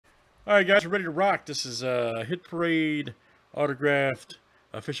All right, guys, we're ready to rock. This is Hit Parade autographed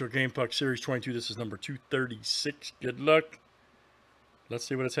official Game Puck Series 22. This is number 236. Good luck. Let's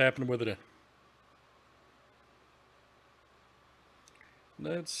see what's happening with it.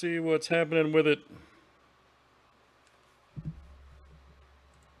 Let's see what's happening with it.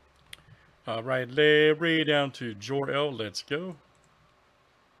 All right, Larry down to Jor-El. Let's go.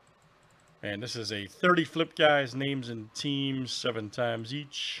 And this is a 30 flip, guys. Names and teams, 7 times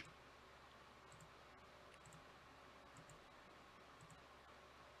each.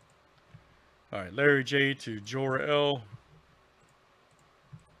 All right, Larry J to Jor-El.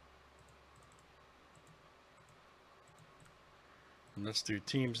 And let's do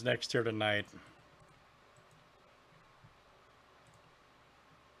teams next here tonight.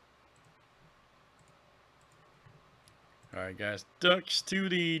 All right, guys. Ducks to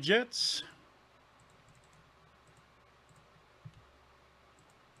the Jets.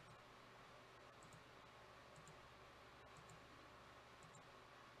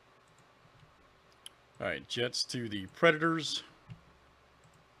 All right, Jets to the Predators.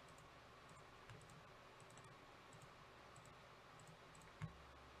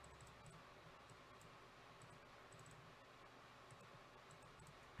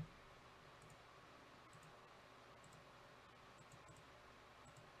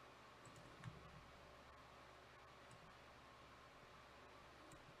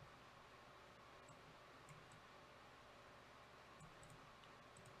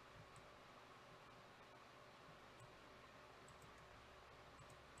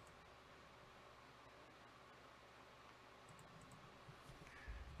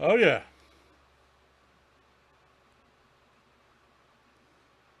 Oh, yeah.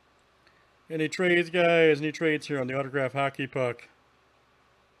 Any trades, guys? Any trades here on the autograph hockey puck?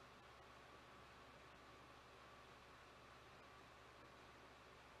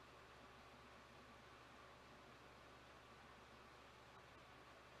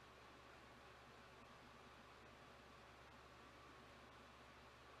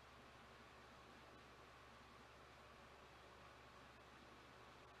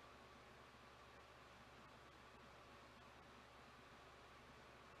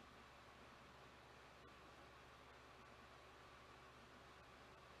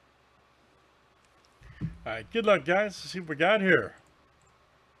 All right, good luck, guys. Let's see what we got here.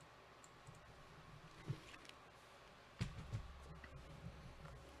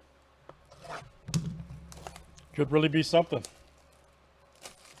 Could really be something.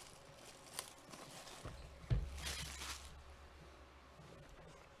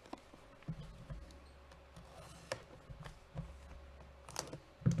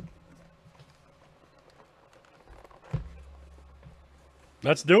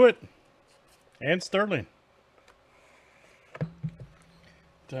 Let's do it. And Sterling.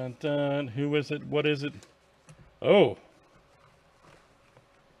 Dun dun. Who is it? What is it? Oh.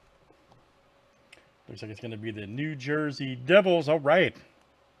 Looks like it's going to be the New Jersey Devils. All right.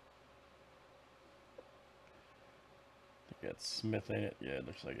 I think that's Smith, ain't it? Yeah, it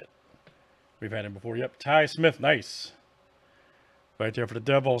looks like it. We've had him before. Yep. Ty Smith. Nice. Right there for the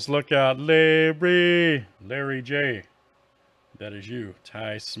Devils. Look out, Larry. Larry J. That is you.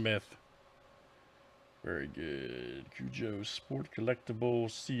 Ty Smith. Very good. Cujo Sport Collectible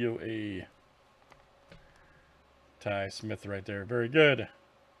COA. Ty Smith right there. Very good.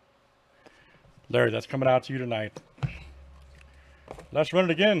 Larry, that's coming out to you tonight. Let's run it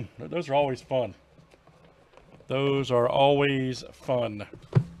again. Those are always fun. Those are always fun.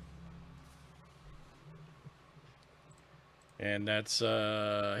 And that's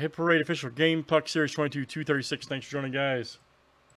Hit Parade Official Game Puck Series 22, 236. Thanks for joining, guys.